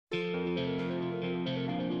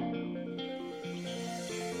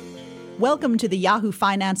Welcome to the Yahoo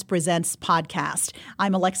Finance Presents podcast.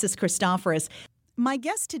 I'm Alexis Christoforous. My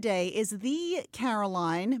guest today is the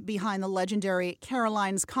Caroline behind the legendary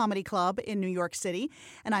Caroline's Comedy Club in New York City,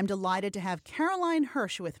 and I'm delighted to have Caroline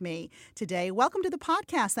Hirsch with me today. Welcome to the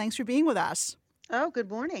podcast. Thanks for being with us. Oh, good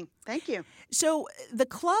morning. Thank you. So the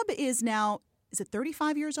club is now, is it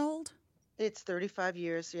 35 years old? It's 35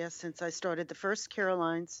 years, yes, since I started the first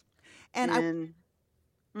Caroline's And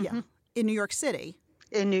in New York City.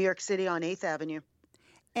 In New York City on 8th Avenue.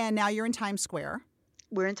 And now you're in Times Square.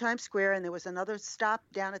 We're in Times Square, and there was another stop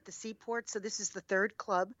down at the Seaport, so this is the third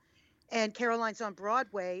club. And Caroline's on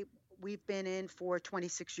Broadway, we've been in for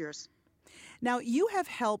 26 years. Now, you have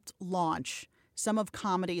helped launch some of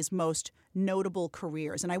comedy's most notable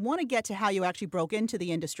careers, and I want to get to how you actually broke into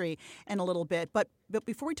the industry in a little bit. But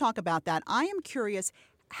before we talk about that, I am curious,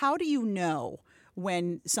 how do you know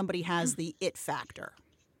when somebody has the it factor?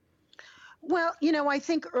 Well, I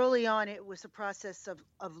think early on it was a process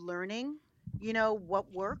of learning,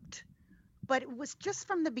 what worked. But it was just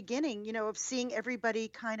from the beginning, of seeing everybody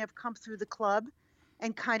kind of come through the club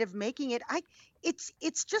and kind of making it.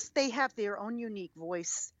 It's just they have their own unique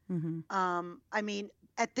voice. Mm-hmm.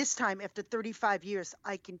 At this time, after 35 years,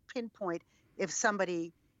 I can pinpoint if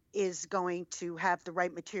somebody is going to have the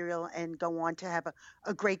right material and go on to have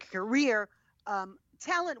a great career,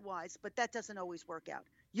 talent-wise, but that doesn't always work out.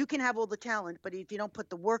 You can have all the talent, but if you don't put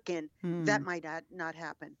the work in, that might not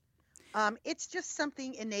happen. It's just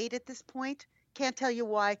something innate at this point. Can't tell you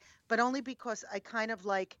why, but only because I kind of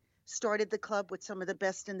started the club with some of the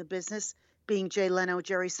best in the business, being Jay Leno,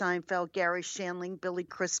 Jerry Seinfeld, Gary Shandling, Billy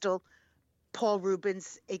Crystal, Paul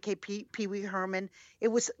Rubens, a.k.a. Pee Wee Herman. It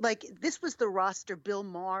was this was the roster, Bill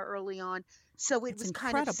Maher early on. So it was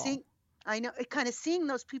incredible. Kind of seeing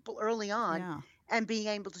those people early on and being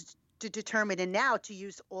able to determine, and now to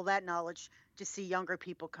use all that knowledge to see younger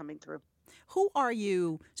people coming through. Who are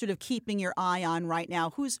you sort of keeping your eye on right now?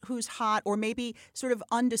 Who's hot or maybe sort of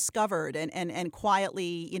undiscovered and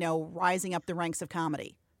quietly, rising up the ranks of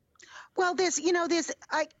comedy? Well, if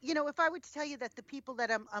I were to tell you that the people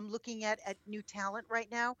that I'm looking at new talent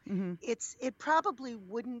right now, mm-hmm. it probably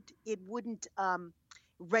wouldn't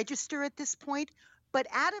register at this point. But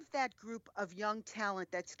out of that group of young talent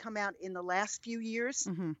that's come out in the last few years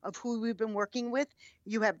mm-hmm. of who we've been working with,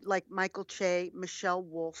 you have Michael Che, Michelle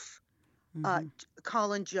Wolf, mm-hmm.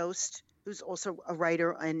 Colin Jost, who's also a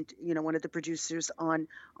writer and one of the producers on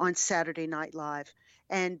Saturday Night Live.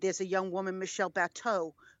 And there's a young woman, Michelle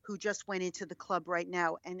Bateau, who just went into the club right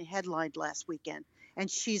now and headlined last weekend, and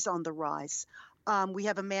she's on the rise. We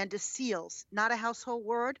have Amanda Seales, not a household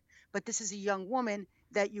word, but this is a young woman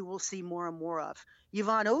that you will see more and more of.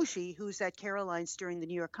 Yvonne Oshie, who's at Caroline's during the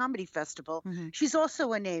New York Comedy Festival, mm-hmm. she's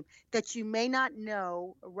also a name that you may not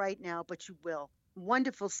know right now, but you will.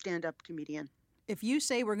 Wonderful stand-up comedian. If you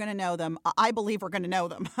say we're going to know them, I believe we're going to know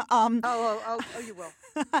them. You will.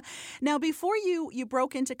 Now, before you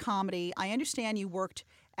broke into comedy, I understand you worked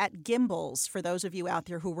at Gimbel's, for those of you out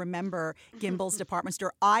there who remember Gimbel's department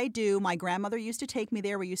store. I do. My grandmother used to take me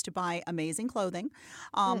there. We used to buy amazing clothing.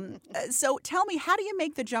 So tell me, how do you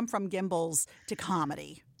make the jump from Gimbel's to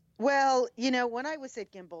comedy? Well, when I was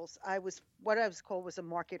at Gimbel's, what I was called was a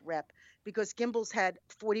market rep, because Gimbel's had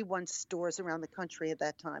 41 stores around the country at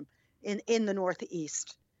that time in the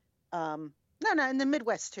Northeast. In the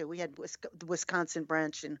Midwest too. We had the Wisconsin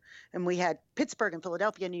branch and we had Pittsburgh and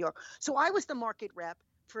Philadelphia and New York. So I was the market rep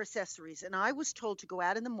for accessories, and I was told to go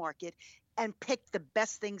out in the market and pick the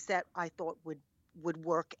best things that I thought would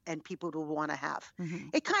work and people would want to have. Mm-hmm.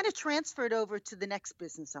 It kind of transferred over to the next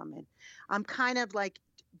business I'm in. I'm kind of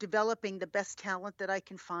developing the best talent that I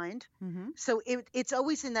can find. Mm-hmm. So it's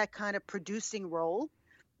always in that kind of producing role,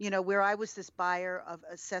 where I was this buyer of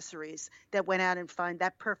accessories that went out and find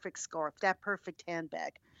that perfect scarf, that perfect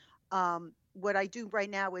handbag. What I do right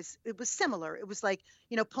now it was similar. It was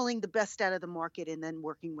pulling the best out of the market and then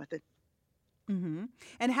working with it. Mm-hmm.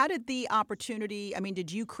 And how did the opportunity,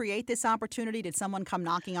 did you create this opportunity? Did someone come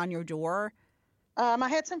knocking on your door? I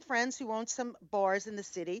had some friends who owned some bars in the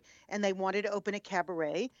city, and they wanted to open a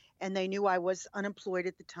cabaret, and they knew I was unemployed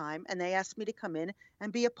at the time, and they asked me to come in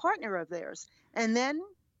and be a partner of theirs. And then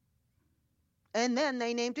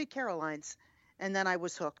they named it Caroline's, and then I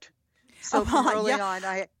was hooked. So from early on,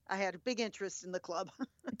 I had a big interest in the club.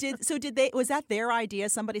 Was that their idea?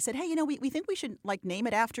 Somebody said, hey, we think we should name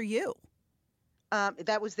it after you.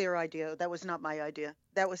 That was their idea. That was not my idea.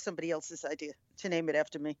 That was somebody else's idea to name it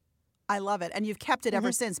after me. I love it. And you've kept it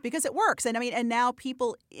ever since because it works. And and now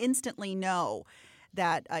people instantly know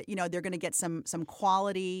that, they're going to get some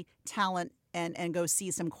quality talent and go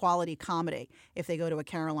see some quality comedy if they go to a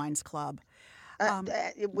Caroline's club.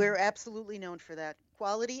 We're absolutely known for that.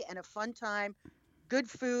 Quality and a fun time, good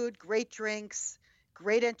food, great drinks,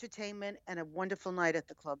 great entertainment, and a wonderful night at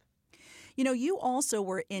the club. You also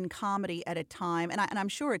were in comedy at a time, and I'm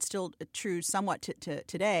sure it's still true somewhat to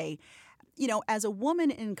today. As a woman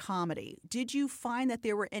in comedy, did you find that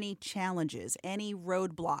there were any challenges, any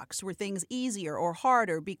roadblocks? Were things easier or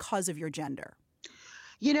harder because of your gender?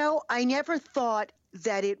 I never thought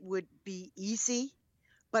that it would be easy,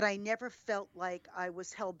 but I never felt like I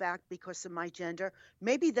was held back because of my gender.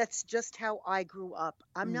 Maybe that's just how I grew up.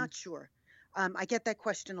 I'm Mm. not sure. I get that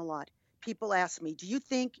question a lot. People ask me, do you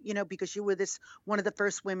think, because you were one of the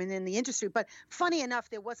first women in the industry? But funny enough,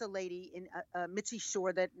 there was a lady in Mitzi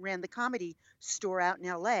Shore that ran the comedy store out in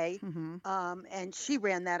LA. Hmm. And she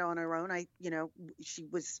ran that on her own. She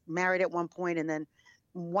was married at one point and then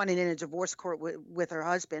won in a divorce court with her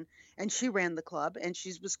husband. And she ran the club and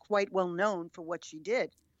she was quite well known for what she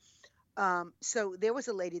did. So there was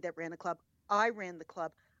a lady that ran the club. I ran the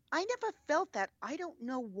club. I never felt that. I don't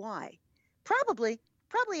know why. Probably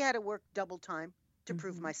had to work double time to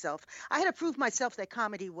prove Hmm. myself. I had to prove myself that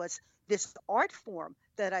comedy was this art form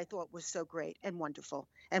that I thought was so great and wonderful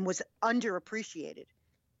and was underappreciated.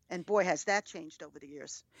 And boy, has that changed over the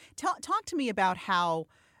years. Talk to me about how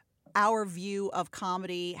our view of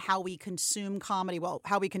comedy, how we consume comedy. Well,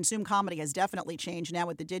 how we consume comedy has definitely changed now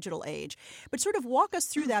with the digital age. But sort of walk us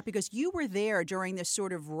through that because you were there during this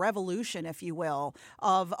sort of revolution, if you will,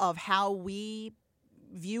 of how we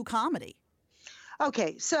view comedy.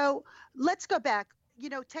 Okay, so let's go back.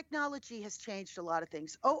 Technology has changed a lot of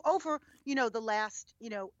things over, the last,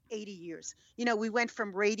 80 years. We went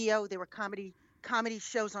from radio, there were comedy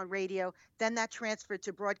shows on radio, then that transferred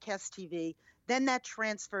to broadcast TV, then that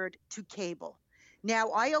transferred to cable.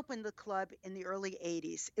 Now, I opened the club in the early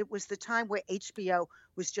 80s. It was the time where HBO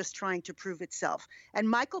was just trying to prove itself. And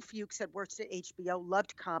Michael Fuchs had worked at HBO,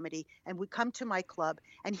 loved comedy, and would come to my club.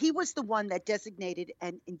 And he was the one that designated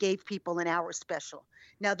and gave people an hour special.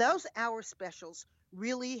 Now, those hour specials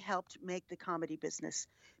really helped make the comedy business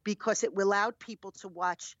because it allowed people to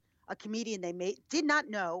watch a comedian they did not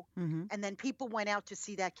know, Mm-hmm. and then people went out to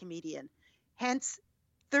see that comedian. Hence,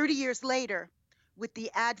 30 years later, with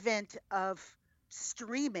the advent of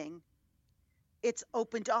streaming, it's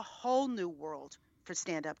opened a whole new world for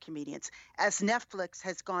stand-up comedians as Netflix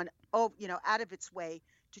has gone out of its way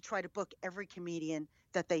to try to book every comedian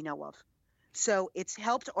that they know of. So it's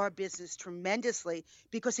helped our business tremendously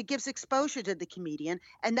because it gives exposure to the comedian,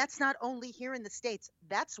 and that's not only here in the States,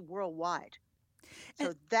 that's worldwide. And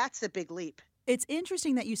So that's a big leap. it's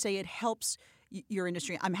interesting that you say it helps your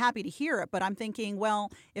industry. I'm happy to hear it, but I'm thinking,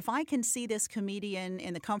 well, if I can see this comedian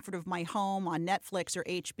in the comfort of my home on Netflix or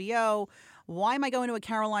HBO, why am I going to a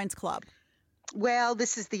Caroline's club? Well,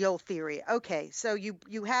 this is the old theory. Okay, so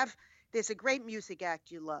you have there's a great music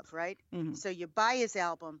act you love, right? Hmm. So you buy his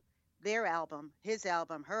album, their album, his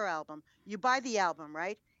album, her album. You buy the album,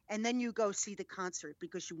 right? And then you go see the concert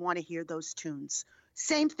because you want to hear those tunes.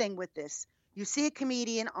 Same thing with this. You see a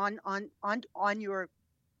comedian on your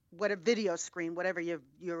what a video screen, whatever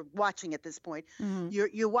you're watching at this point. Hmm.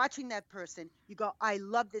 You're watching that person. You go, I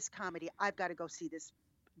love this comedy. I've got to go see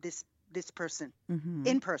this person Hmm.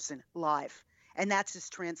 in person live. And that's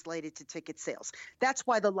just translated to ticket sales. That's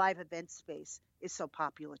why the live event space is so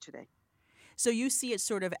popular today. So you see it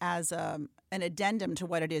sort of as an addendum to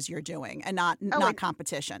what it is you're doing, and not Oh, not and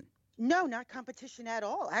competition. no, not competition at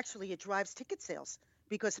all. Actually, it drives ticket sales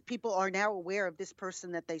because people are now aware of this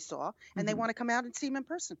person that they saw and they Hmm. want to come out and see him in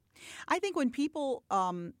person. I think when people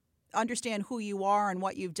understand who you are and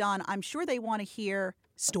what you've done, I'm sure they want to hear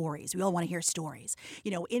stories. We all want to hear stories.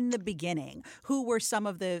 In the beginning, who were some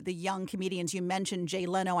of the young comedians? You mentioned Jay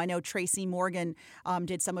Leno. I know Tracy Morgan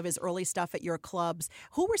did some of his early stuff at your clubs.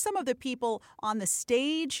 Who were some of the people on the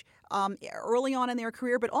stage early on in their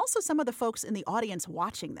career, but also some of the folks in the audience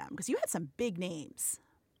watching them? Because you had some big names.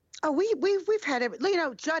 Oh, we've had it.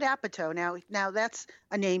 Judd Apatow. Now that's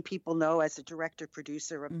a name people know as a director,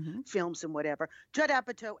 producer of Hmm. films and whatever. Judd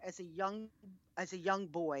Apatow, as a young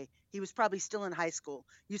boy, he was probably still in high school.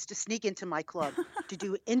 Used to sneak into my club to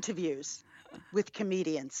do interviews with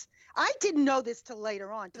comedians. I didn't know this till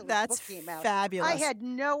later on, till his That's book came out. I fabulous. had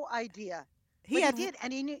no idea, He but he had. did,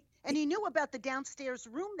 and he knew about the downstairs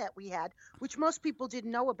room that we had, which most people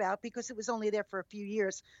didn't know about because it was only there for a few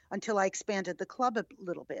years until I expanded the club a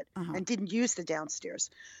little bit Uh-huh. and didn't use the downstairs.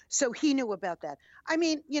 So he knew about that. I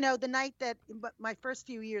mean, the night that my first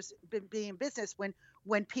few years being in business,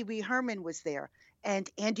 when Pee Wee Herman was there and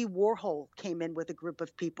Andy Warhol came in with a group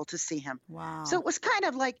of people to see him. So Wow. it was kind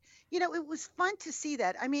of like, it was fun to see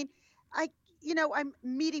that. I mean, I I'm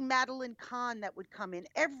meeting Madeline Kahn that would come in.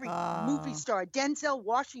 Every movie Oh, star, Denzel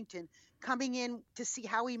Washington, coming in to see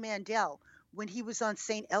Howie Mandel when he was on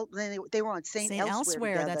they were on Saint St. Elsewhere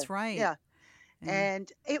Elsewhere, together. that's right. Yeah, Yeah.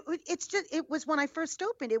 and it was when I first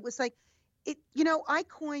opened. It was like I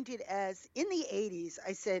coined it as in the '80s.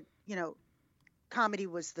 I said, comedy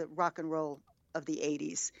was the rock and roll of the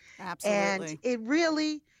 '80s. And Absolutely. it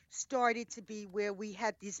really started to be where we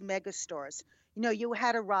had these mega stars. You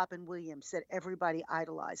had a Robin Williams that everybody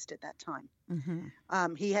idolized at that time.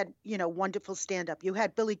 Hmm. He had, wonderful stand up. You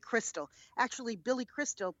had Billy Crystal. Actually, Billy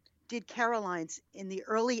Crystal did Caroline's in the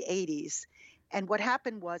early '80s. And what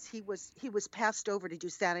happened was he was passed over to do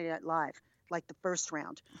Saturday Night Live, like the first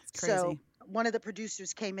round. It's So crazy. one of the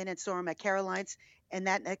producers came in and saw him at Caroline's, and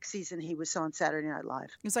that next season he was on Saturday Night Live.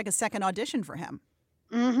 It was like a second audition for him.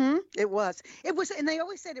 It was. It was, and they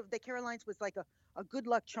always said that Carolines was like a good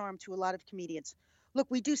luck charm to a lot of comedians. Look,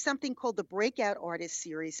 we do something called the Breakout Artist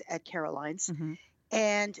Series at Carolines, Hmm.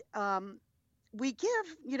 and we give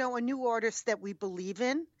a new artist that we believe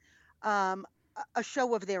in a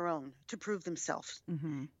show of their own to prove themselves,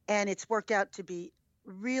 Hmm. and it's worked out to be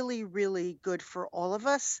really, really good for all of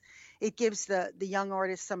us. It gives the young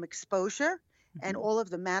artists some exposure, and Hmm. all of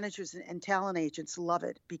the managers and talent agents love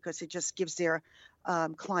it because it just gives their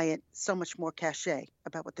client so much more cachet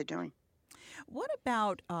about what they're doing. What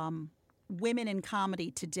about women in comedy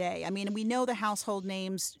today? I mean, we know the household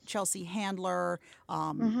names: Chelsea Handler,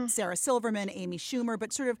 hmm Sarah Silverman, Amy Schumer,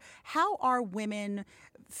 but sort of how are women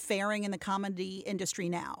faring in the comedy industry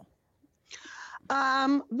now?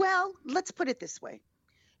 Well, let's put it this way.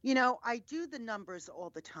 I do the numbers all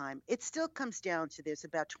the time. It still comes down to there's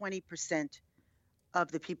about 20%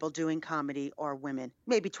 of the people doing comedy are women,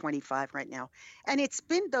 maybe 25 right now. And it's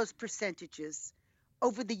been those percentages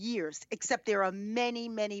over the years, except there are many,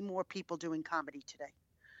 many more people doing comedy today.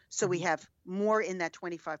 So we Hmm. have more in that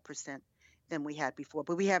 25% than we had before,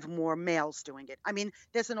 but we have more males doing it. I mean,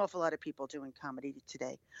 there's an awful lot of people doing comedy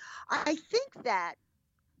today. I think that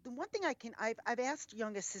the one thing I've asked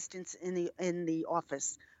young assistants in the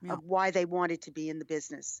office Yeah. of why they wanted to be in the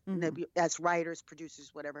business Hmm. as writers, producers,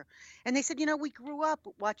 whatever, and they said, we grew up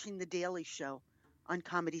watching The Daily Show on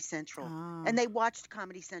Comedy Central, Ah. and they watched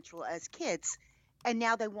Comedy Central as kids, and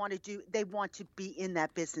now they want to be in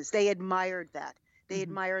that business. They admired that. They Hmm.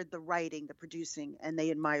 admired the writing, the producing, and they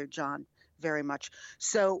admired John very much.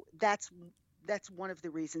 So that's one of the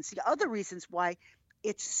reasons. The other reasons why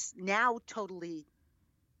it's now totally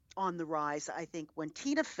on the rise, I think, when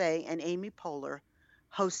Tina Fey and Amy Poehler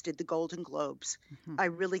hosted the Golden Globes. Hmm. I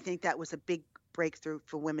really think that was a big breakthrough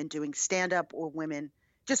for women doing stand up or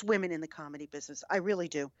just women in the comedy business. I really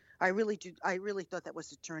do. I really do. I really thought that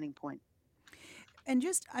was a turning point. And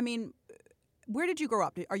just, I mean, where did you grow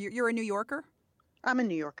up? You're a New Yorker? I'm a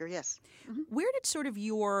New Yorker, yes. hmm Where did sort of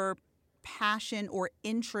your passion or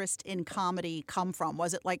interest in comedy come from?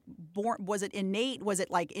 Was it like was it innate? Was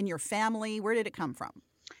it like in your family? Where did it come from?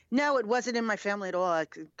 No, it wasn't in my family at all.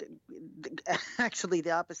 Actually,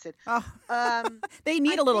 the opposite. Oh, Um, they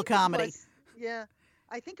need I a little think it comedy. was, yeah.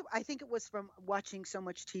 I think it was from watching so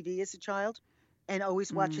much TV as a child, and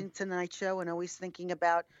always Mm. watching Tonight Show, and always thinking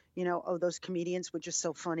about, oh, those comedians were just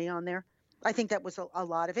so funny on there. I think that was a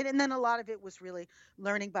lot of it, and then a lot of it was really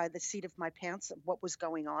learning by the seat of my pants of what was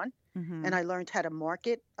going on, Hmm. and I learned how to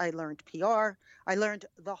market. I learned PR. I learned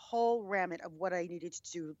the whole gamut of what I needed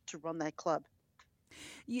to do to run that club.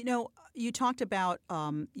 You know, you talked about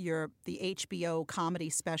the HBO comedy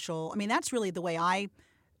special. I mean, that's really the way I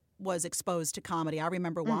was exposed to comedy. I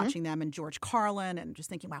remember hmm watching them and George Carlin and just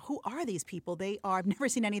thinking, wow, who are these people? I've never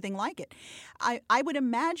seen anything like it. I would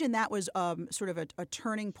imagine that was sort of a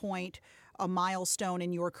turning point, a milestone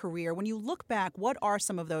in your career. When you look back, what are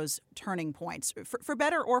some of those turning points, for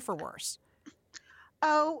better or for worse?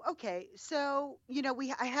 Oh, okay. So,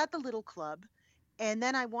 I had the little club, and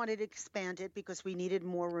then I wanted to expand it because we needed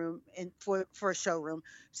more room for a showroom.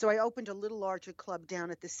 So I opened a little larger club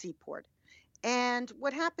down at the Seaport. And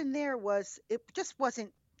what happened there was it just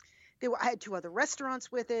wasn't I had two other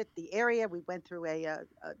restaurants with it. The area we went through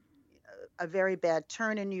a very bad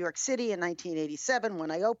turn in New York City in 1987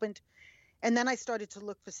 when I opened, and then I started to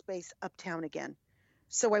look for space uptown again.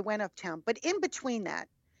 So I went uptown. But in between that,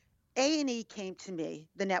 A&E came to me,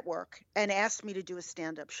 the network, and asked me to do a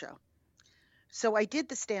stand-up show. So I did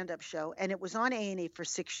the stand-up show, and it was on A&E for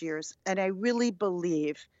 6 years, and I really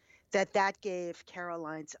believe that gave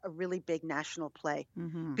Caroline's a really big national play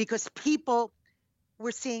Hmm. because people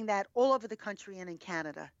were seeing that all over the country and in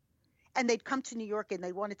Canada. And they'd come to New York and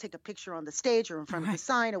they want to take a picture on the stage or in front of the Right.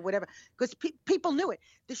 sign or whatever because people knew it.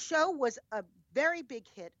 The show was a very big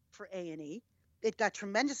hit for A&E. it got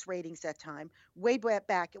tremendous ratings that time. Way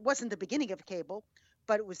back, it wasn't the beginning of cable,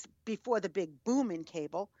 but it was before the big boom in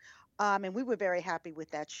cable. And we were very happy with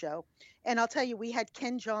that show. And I'll tell you, we had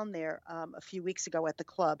Ken Jeong there a few weeks ago at the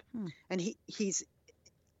club, and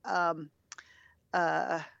um,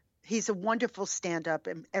 uh, he's a wonderful stand-up,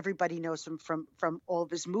 and everybody knows him from all of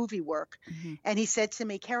his movie work. And he said to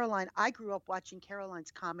me, Caroline, I grew up watching Caroline's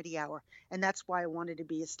Comedy Hour, and that's why I wanted to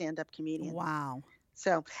be a stand-up comedian. Wow.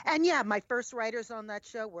 So, and yeah, my first writers on that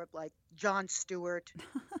show were like Jon Stewart,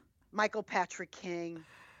 Michael Patrick King,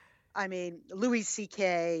 I mean, Louis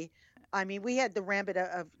C.K. I mean, we had the rampant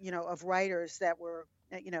of writers that were,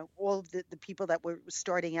 all of the people that were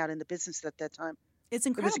starting out in the business at that time. It's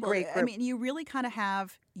incredible. It was a great group. I mean, you really kind of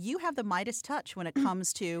have the Midas touch when it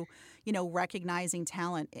comes to, recognizing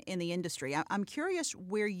talent in the industry. I'm curious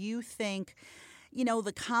where you think,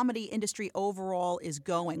 the comedy industry overall is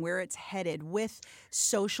going, where it's headed with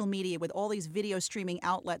social media, with all these video streaming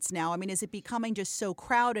outlets now. I mean, is it becoming just so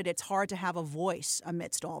crowded it's hard to have a voice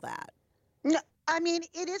amidst all that? No, I mean,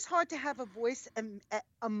 it is hard to have a voice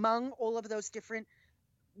among all of those different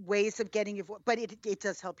ways of getting your voice, but it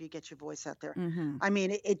does help you get your voice out there. I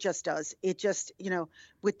mean, it just does. It just,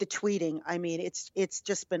 with the tweeting, I mean, it's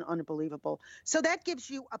just been unbelievable. So that gives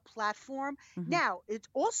you a platform. Now, it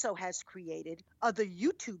also has created other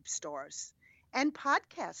YouTube stars and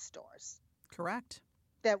podcast stars. Correct.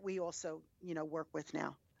 That we also, work with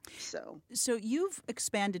now. So you've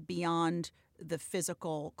expanded beyond the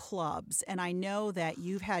physical clubs, and I know that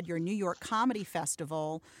you've had your New York Comedy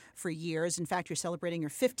Festival for years. In fact, you're celebrating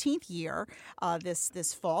your 15th year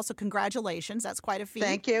this fall, so congratulations. That's quite a feat.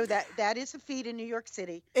 Thank you. That is a feat in New York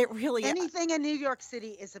City. It really is. Anything in New York City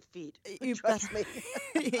is a feat. Trust me.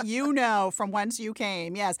 You know from whence you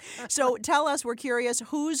came, yes. So tell us, we're curious,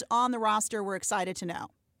 who's on the roster? We're excited to know.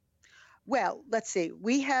 Well, let's see.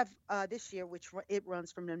 We have this year, which it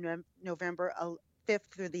runs from November 5th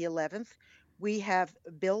through the 11th. We have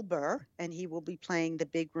Bill Burr, and he will be playing the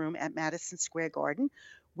Big Room at Madison Square Garden.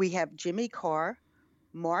 We have Jimmy Carr,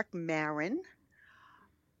 Mark Maron.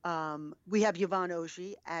 We have Yvonne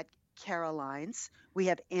Oji at Caroline's. We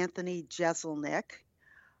have Anthony Jeselnik.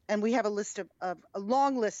 And we have a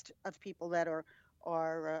long list of people that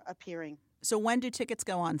are appearing. So when do tickets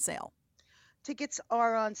go on sale? Tickets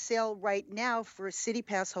are on sale right now for City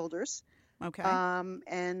Pass holders. Okay.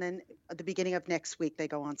 And then at the beginning of next week, they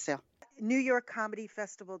go on sale.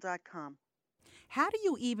 NewYorkComedyFestival.com. How do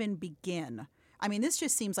you even begin? I mean, this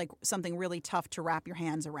just seems like something really tough to wrap your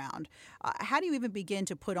hands around. How do you even begin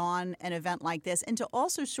to put on an event like this and to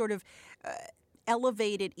also sort of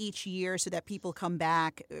elevate it each year so that people come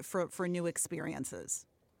back for new experiences?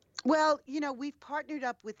 Well, we've partnered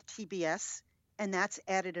up with TBS, and that's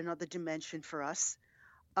added another dimension for us,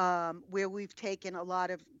 where we've taken a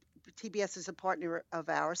lot of TBS is a partner of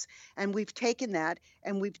ours, and we've taken that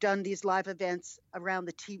and we've done these live events around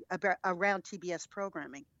around TBS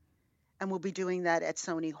programming, and we'll be doing that at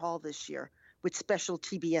Sony Hall this year with special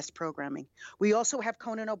TBS programming. We also have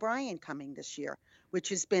Conan O'Brien coming this year, which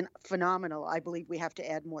has been phenomenal. I believe we have to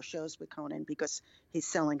add more shows with Conan because he's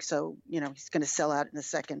selling so, he's going to sell out in a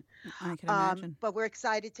second. I can imagine. But we're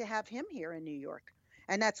excited to have him here in New York,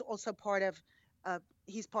 and that's also part of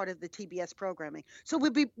he's part of the TBS programming. So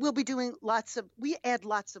we'll be doing we add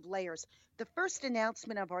lots of layers. The first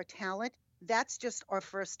announcement of our talent, that's just our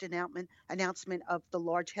first announcement of the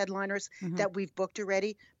large headliners that we've booked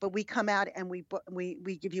already. But we come out and we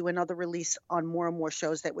give you another release on more and more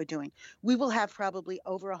shows that we're doing. We will have probably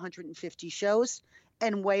over 150 shows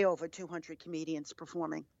and way over 200 comedians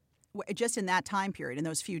performing. Just in that time period, in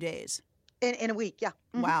those few days? In a week, yeah.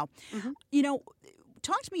 Wow.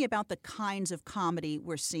 Talk to me about the kinds of comedy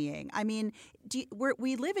we're seeing. I mean,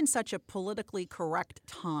 we live in such a politically correct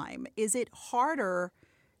time. Is it harder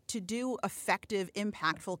to do effective,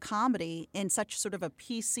 impactful comedy in such sort of a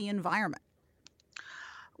PC environment?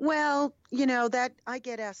 Well, that I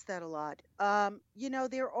get asked that a lot.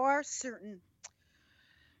 There are certain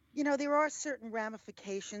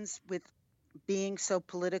ramifications with being so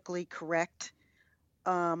politically correct.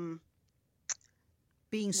 Being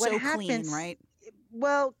so clean, right?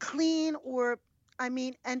 Well, clean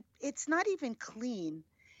and it's not even clean.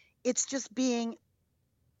 It's just being,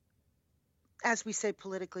 as we say,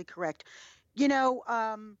 politically correct. The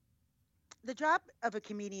job of a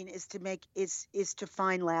comedian is to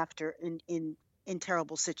find laughter in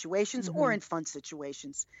terrible situations or in fun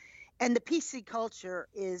situations. And the PC culture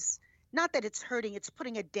is not that it's hurting, it's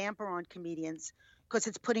putting a damper on comedians because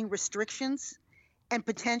it's putting restrictions and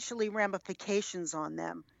potentially ramifications on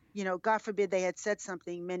them. God forbid they had said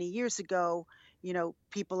something many years ago,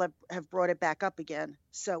 people have brought it back up again.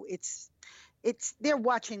 So they're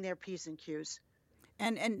watching their P's and Q's.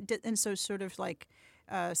 And so sort of like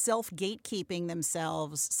self-gatekeeping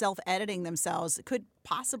themselves, self-editing themselves could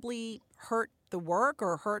possibly hurt the work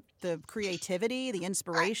or hurt the creativity, the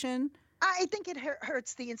inspiration. I think it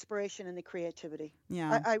hurts the inspiration and the creativity.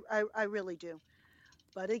 Yeah. I really do.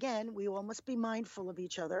 But again, we all must be mindful of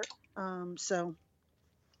each other. So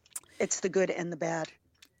it's the good and the bad.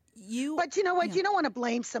 But you know what? Yeah. You don't want to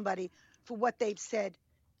blame somebody for what they've said,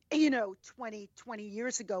 20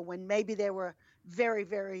 years ago when maybe they were very,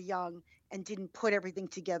 very young and didn't put everything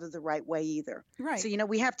together the right way either. Right. So,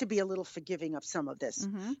 we have to be a little forgiving of some of this.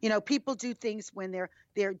 Mm-hmm. People do things when they're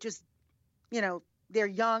just, they're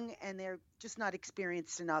young and they're just not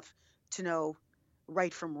experienced enough to know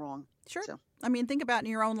right from wrong. Sure. So. I mean, think about in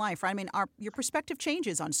your own life, right? I mean, your perspective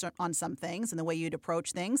changes on some things and the way you'd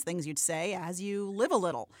approach things you'd say as you live a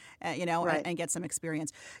little, Right. and get some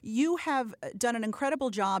experience. You have done an incredible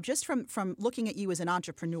job just from looking at you as an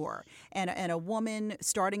entrepreneur and a woman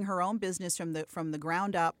starting her own business from the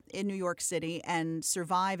ground up in New York City and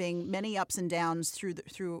surviving many ups and downs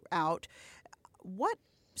throughout. What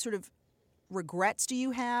sort of regrets do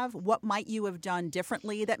you have? What might you have done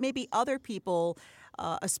differently that maybe other people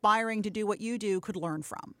aspiring to do what you do could learn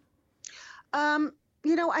from? I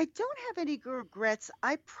don't have any regrets.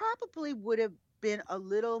 I probably would have been a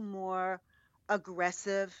little more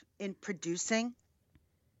aggressive in producing.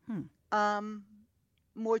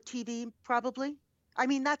 More TV, probably. I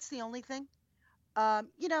mean, that's the only thing.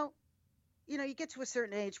 You get to a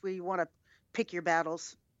certain age where you want to pick your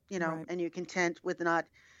battles, Right. and you're content with not,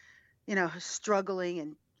 struggling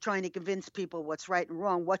and trying to convince people what's right and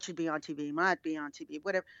wrong, what should be on TV, not be on TV,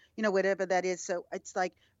 whatever that is. So it's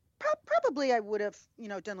like probably I would have,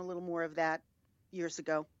 done a little more of that years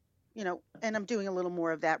ago, and I'm doing a little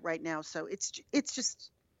more of that right now. So it's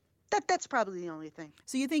just that's probably the only thing.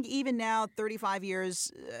 So you think even now, 35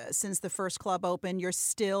 years since the first club opened, you're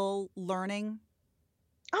still learning?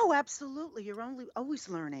 Oh, absolutely. You're always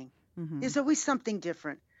learning. Mm-hmm. There's always something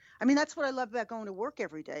different. I mean, that's what I love about going to work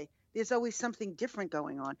every day. There's always something different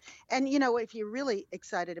going on. And, if you're really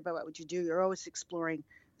excited about what you do, you're always exploring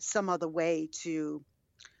some other way to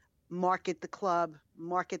market the club,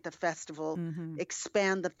 market the festival, Mm-hmm.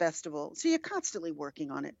 expand the festival. So you're constantly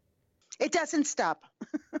working on it. It doesn't stop.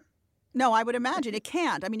 No, I would imagine it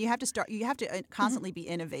can't. I mean, you have to constantly be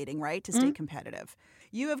innovating, right, to stay competitive.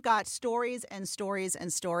 You have got stories and stories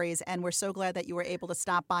and stories, and we're so glad that you were able to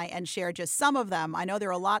stop by and share just some of them. I know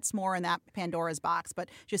there are lots more in that Pandora's box, but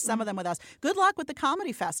just some of them with us. Good luck with the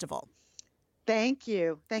Comedy Festival. Thank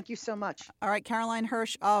you. Thank you so much. All right, Caroline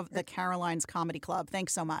Hirsch of the Caroline's Comedy Club.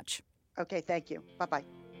 Thanks so much. Okay, thank you. Bye-bye.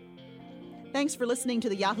 Thanks for listening to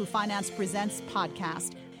the Yahoo Finance Presents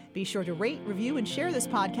podcast. Be sure to rate, review, and share this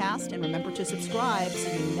podcast, and remember to subscribe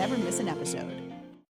so you never miss an episode.